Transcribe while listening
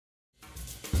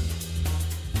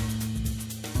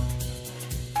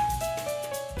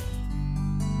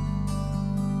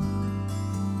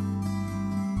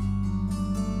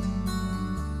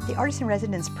The Artist in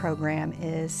Residence program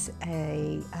is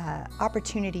a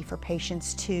opportunity for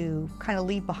patients to kind of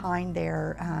leave behind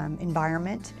their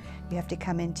environment. You have to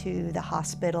come into the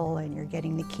hospital and you're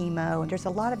getting the chemo, and there's a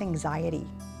lot of anxiety.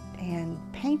 And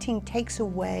painting takes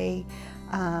away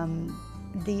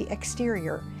the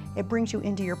exterior. It brings you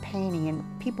into your painting, and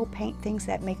people paint things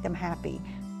that make them happy.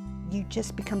 You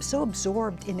just become so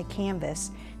absorbed in the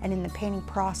canvas and in the painting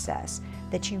process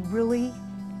that you really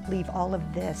leave all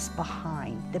of this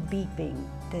behind. The beeping,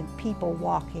 the people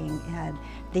walking, and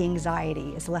the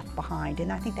anxiety is left behind,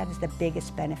 and I think that is the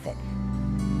biggest benefit.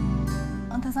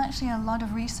 And there's actually a lot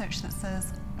of research that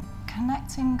says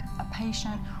connecting a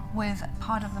patient with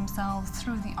part of themselves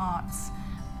through the arts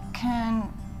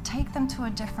can take them to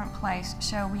a different place.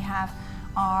 So we have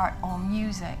art or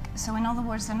music. So in other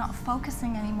words, they're not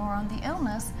focusing anymore on the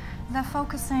illness, they're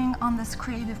focusing on this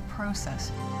creative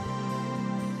process.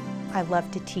 I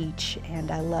love to teach,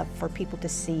 and I love for people to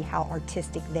see how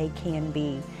artistic they can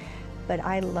be. But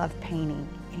I love painting,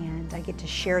 and I get to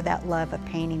share that love of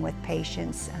painting with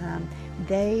patients.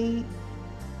 They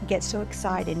get so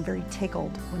excited and very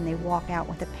tickled when they walk out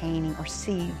with a painting or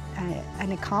see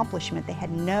an accomplishment they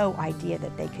had no idea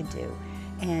that they could do.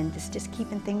 And it's just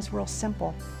keeping things real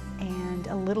simple and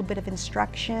a little bit of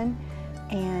instruction,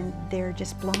 and they're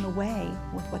just blown away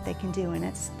with what they can do, and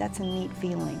that's a neat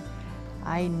feeling.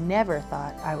 I never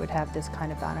thought I would have this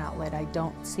kind of an outlet. I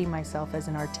don't see myself as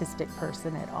an artistic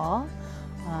person at all.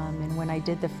 And when I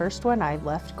did the first one, I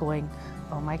left going,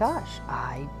 oh my gosh,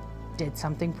 I did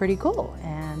something pretty cool.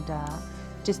 And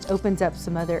just opens up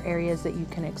some other areas that you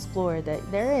can explore,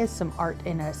 that there is some art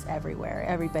in us everywhere.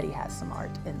 Everybody has some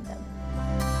art in them.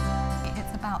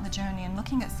 It's about the journey and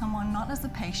looking at someone not as a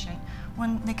patient.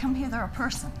 When they come here, they're a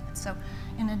person. So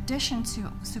in addition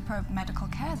to superb medical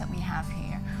care that we have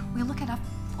here, we look at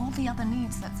all the other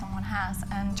needs that someone has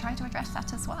and try to address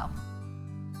that as well.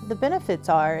 The benefits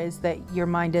is that your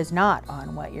mind is not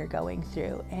on what you're going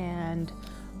through, and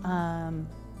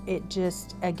it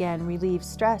just, again, relieves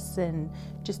stress, and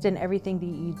just in everything that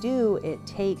you do, it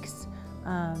takes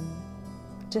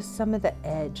just some of the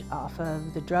edge off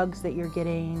of the drugs that you're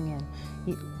getting,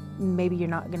 and maybe you're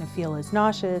not going to feel as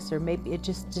nauseous, or maybe it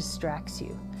just distracts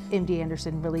you. MD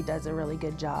Anderson really does a really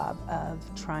good job of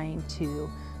trying to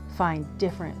find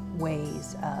different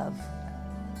ways of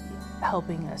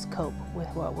helping us cope with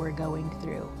what we're going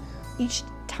through. Each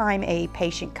time a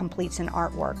patient completes an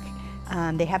artwork,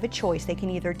 they have a choice. They can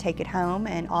either take it home,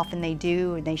 and often they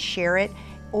do, and they share it,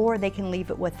 or they can leave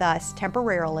it with us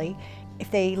temporarily. If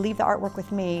they leave the artwork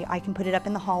with me, I can put it up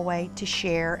in the hallway to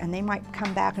share, and they might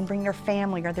come back and bring their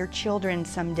family or their children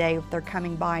someday if they're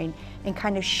coming by, and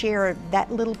kind of share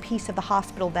that little piece of the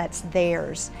hospital that's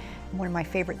theirs. One of my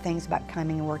favorite things about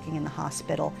coming and working in the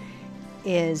hospital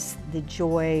is the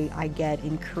joy I get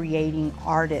in creating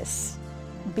artists.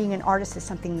 Being an artist is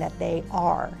something that they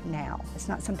are now. It's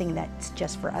not something that's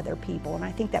just for other people, and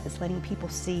I think that was letting people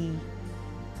see,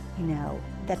 you know,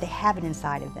 that they have it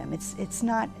inside of them. It's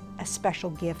not a special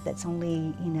gift that's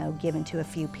only, you know, given to a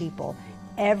few people.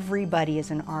 Everybody is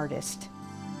an artist.